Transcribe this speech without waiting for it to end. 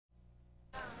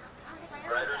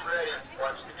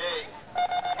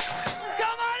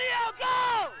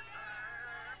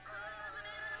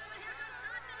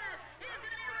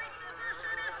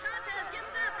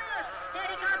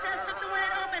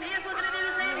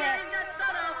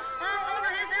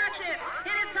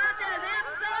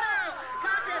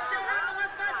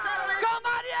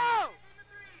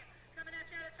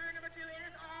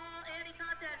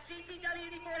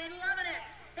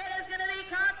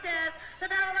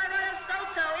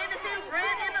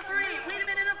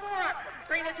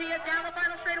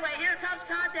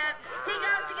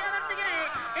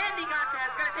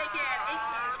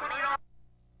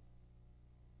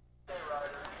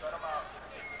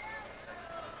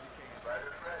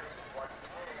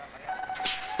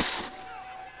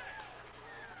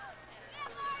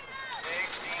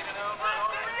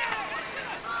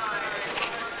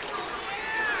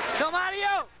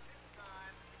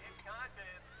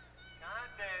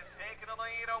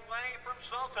lead away from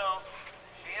Soto.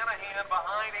 Shanahan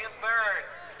behind in third.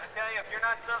 I tell you, if you're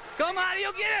not something... Go,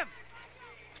 Mario, get him!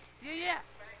 Yeah.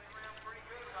 Pretty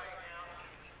good right now.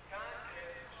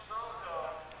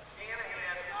 Soto,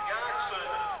 Shanahan, Johnson,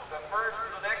 the first to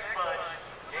the next bunch.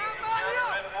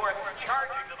 Johnson fourth,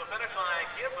 charging to the finish line.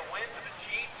 Give the win to the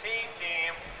GT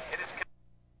team. It is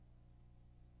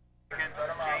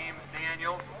James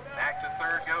Daniels. Back to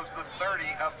third goes the 30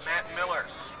 of Matt Miller.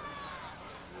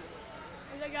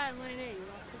 Who's that guy in lane 8?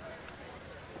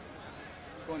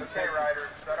 Going to okay, Texas. riders,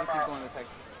 set them out. Going to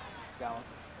Texas. Dallas.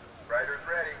 Riders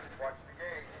ready. Watch the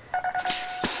gate.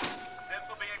 This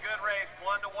will be a good race.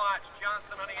 One to watch.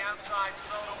 Johnson on the outside.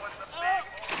 Soto with the big.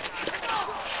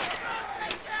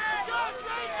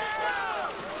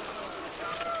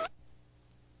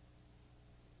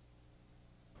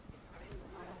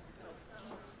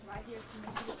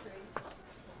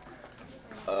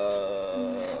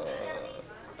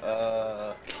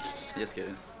 Just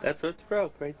kidding. That's what's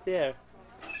broke right there.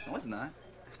 No, it's not.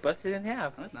 It's busted in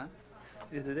half. No, it's not.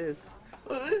 Yes, it is.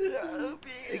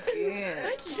 I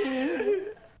can't.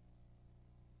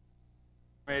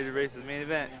 Ready to race his main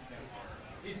event.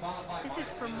 This is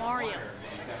for Mario.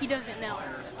 He doesn't know.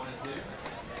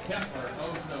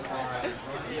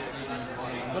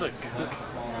 What a cook.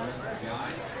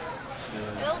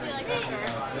 It'll be like a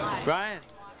shirt. Brian,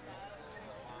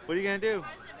 what are you gonna do?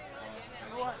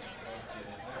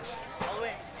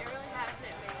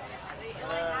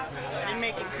 Didn't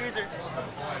make it cruiser.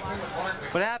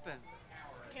 What happened?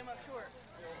 Came up short.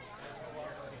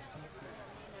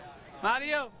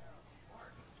 Mario?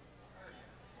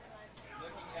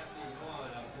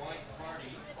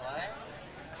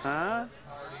 Huh?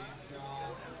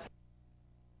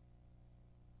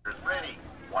 Ready.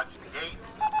 Watch the gate.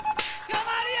 Go,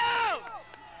 Mario!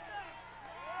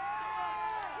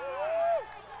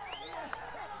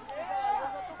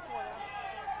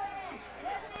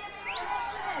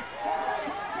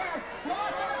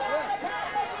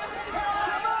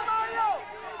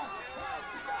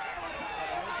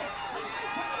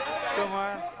 Come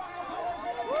on.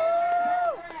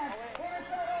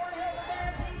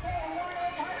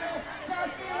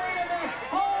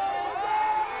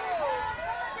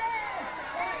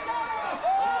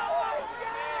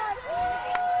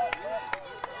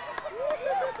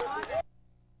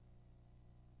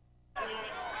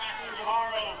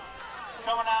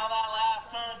 Coming out of that last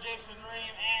turn, Jason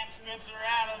Ream and Spencer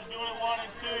Adams doing it 1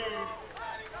 and 2.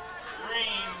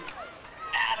 Ream,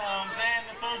 Adams, and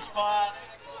the third spot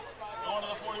going to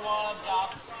the 41 of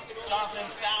Jonathan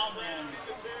Salmon.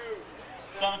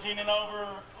 17 and over,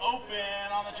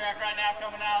 open on the track right now,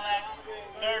 coming out of that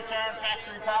third turn.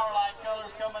 Factory Powerlite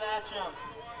colors coming at you.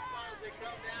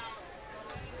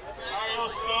 Mario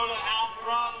Soto out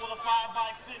front with a 5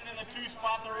 bike sitting in the 2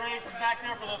 spot. The race is back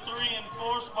there for the 3 and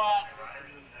 4 spot.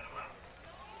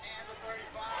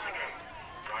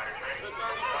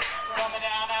 Coming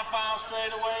down that final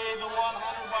straightaway, the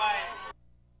 100 bike.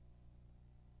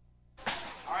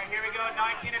 All right, here we go.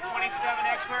 19 to 27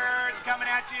 experts coming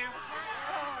at you.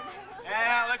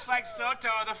 Yeah, it looks like Soto,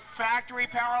 the factory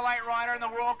Powerlite rider and the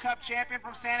World Cup champion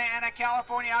from Santa Ana,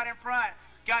 California, out in front.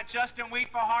 Got Justin Wheat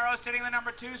Fajardo sitting in the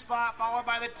number 2 spot, followed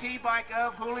by the T-bike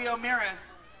of Julio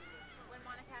Miras.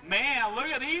 Man, look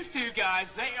at these two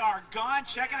guys. They are gone.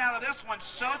 Checking out of this one,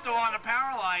 Soto on the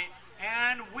Powerlite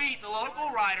and Wheat, the local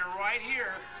rider, right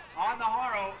here on the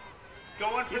Haro,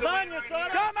 going for the win. Right here.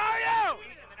 Go, Mario!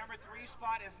 Wheat in the number 3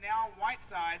 spot is now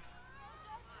Whitesides.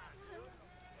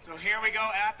 So here we go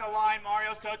at the line.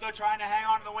 Mario Soto trying to hang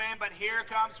on to the win, but here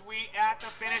comes Wheat at the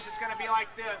finish. It's going to be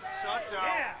like this. Soto,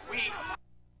 Wheat.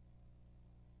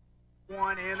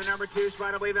 One in the number 2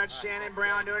 spot. I believe that's Shannon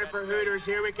Brown doing it for Hooters.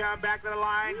 Here we come back to the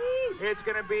line. It's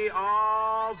going to be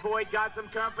all Voigt. Got some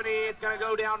company. It's going to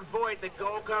go down Voigt. The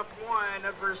Gold Cup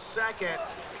 1 for second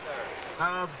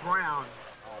of Brown.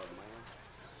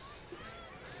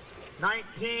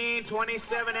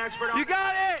 19-27 expert on. You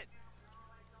got it!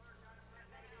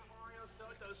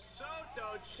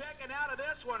 Soto checking out of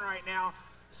this one right now.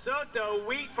 Soto,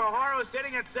 Wheat, Fajardo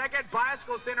sitting at second.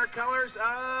 Bicycle Center colors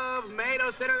of Mato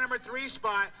sitting in the number 3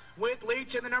 spot with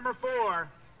Leach in the number 4.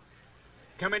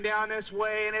 Coming down this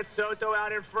way, and it's Soto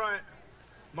out in front.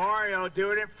 Mario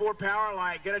doing it for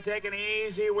Powerlite. Gonna take an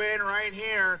easy win right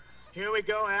here. Here we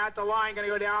go at the line. Gonna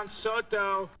go down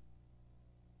Soto.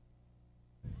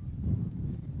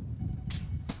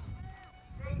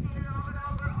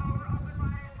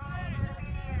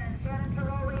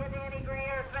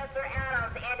 Spencer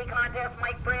Adams, Andy Contest,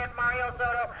 Mike Brandt, Mario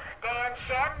Soto, Dan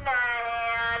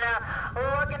Shanahan,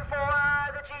 looking for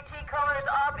the GT colors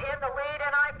up in the lead,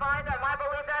 and I find them. I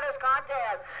believe that is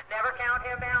Contest. Never count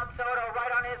him out. Soto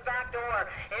right on his back door.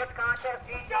 It's contest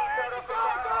GT Soto for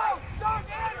Powerlite.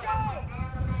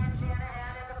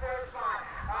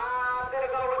 I'm going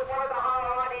to go with one of the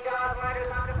hollow on he does.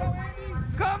 Riders on to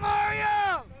Go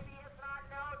Mario! maybe it's not.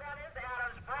 No, that is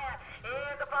Adams Brant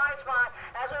in the 5 spot.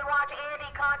 As we watch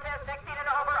Andy contest 16 and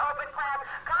over open class.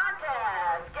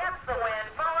 Contest gets the win,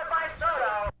 followed by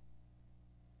Soto.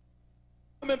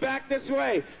 Coming back this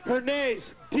way,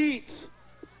 Hernandez, Dietz,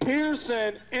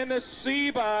 Pearson, and the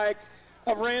C-bike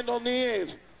of Randall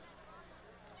Neve.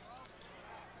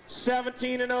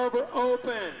 17 and over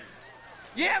open.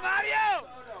 Yeah, Mario!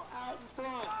 Soto out in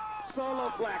front, solo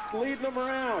flex, leading them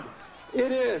around.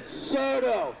 It is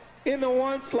Soto in the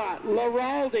 1 slot,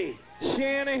 Laraldi,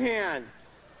 Shanahan,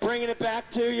 bringing it back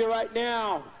to you right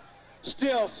now.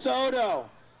 Still Soto,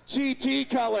 GT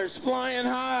colors flying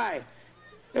high.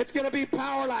 It's going to be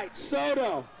Powerlite,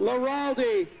 Soto,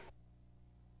 Laraldi.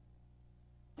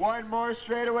 One more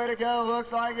straightaway to go.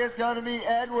 Looks like it's going to be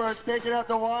Edwards picking up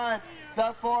the 1,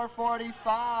 the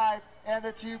 445, and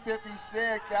the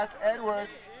 256. That's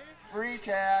Edwards. Free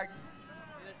tag.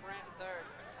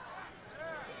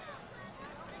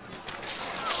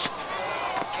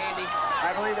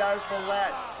 I believe that was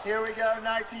Follett. Here we go,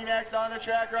 19X on the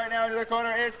track right now into the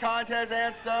corner. It's Contest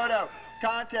and Soto.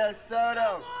 Contest,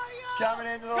 Soto. Coming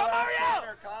into the last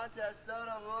corner. Contest,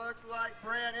 Soto looks like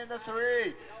Brant in the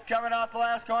 3. Coming off the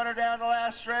last corner down the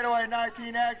last straightaway,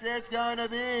 19X. It's going to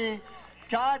be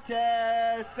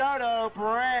Contest, Soto,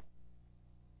 Brant.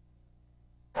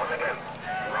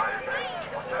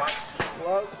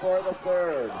 Close for the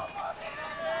 3rd.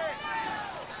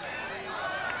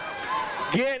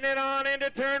 Getting it on into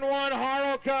turn 1,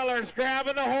 Harrow colors,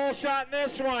 grabbing the whole shot in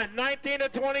this one. 19 to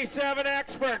 27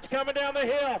 experts coming down the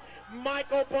hill.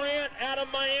 Michael Brant out of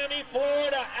Miami,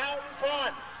 Florida, out in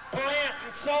front. Brant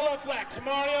and solo flex.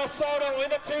 Mario Soto in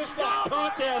the 2 slot.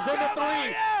 Contest in the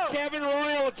 3. Kevin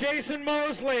Royal, Jason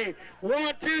Mosley.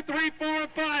 1, 2, 3, 4, and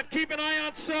 5. Keep an eye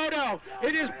on Soto.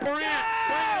 It is Brant.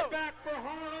 Bring it back for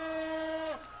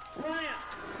Harrow. Brant,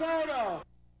 Soto.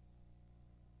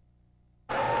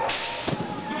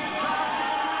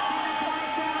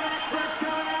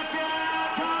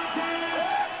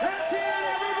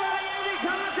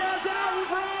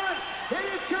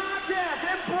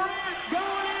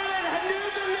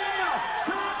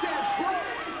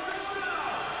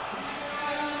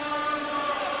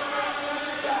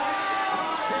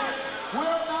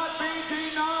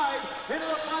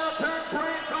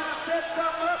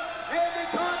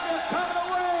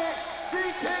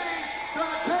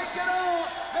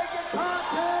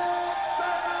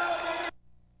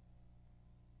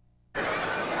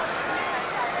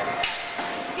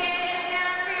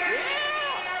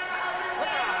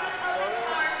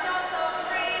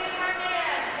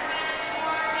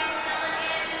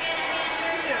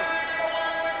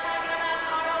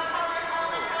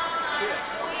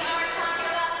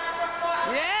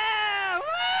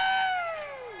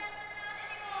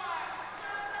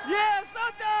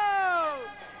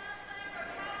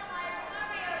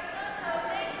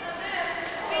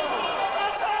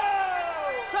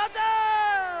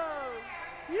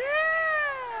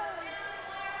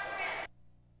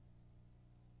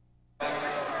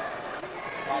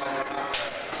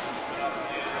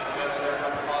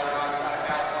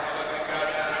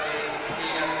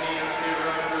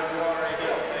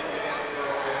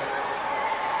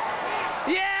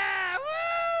 Yeah!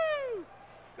 Woo!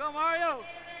 Go Mario!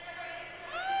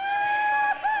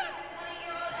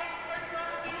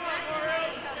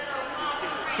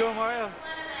 Go Mario!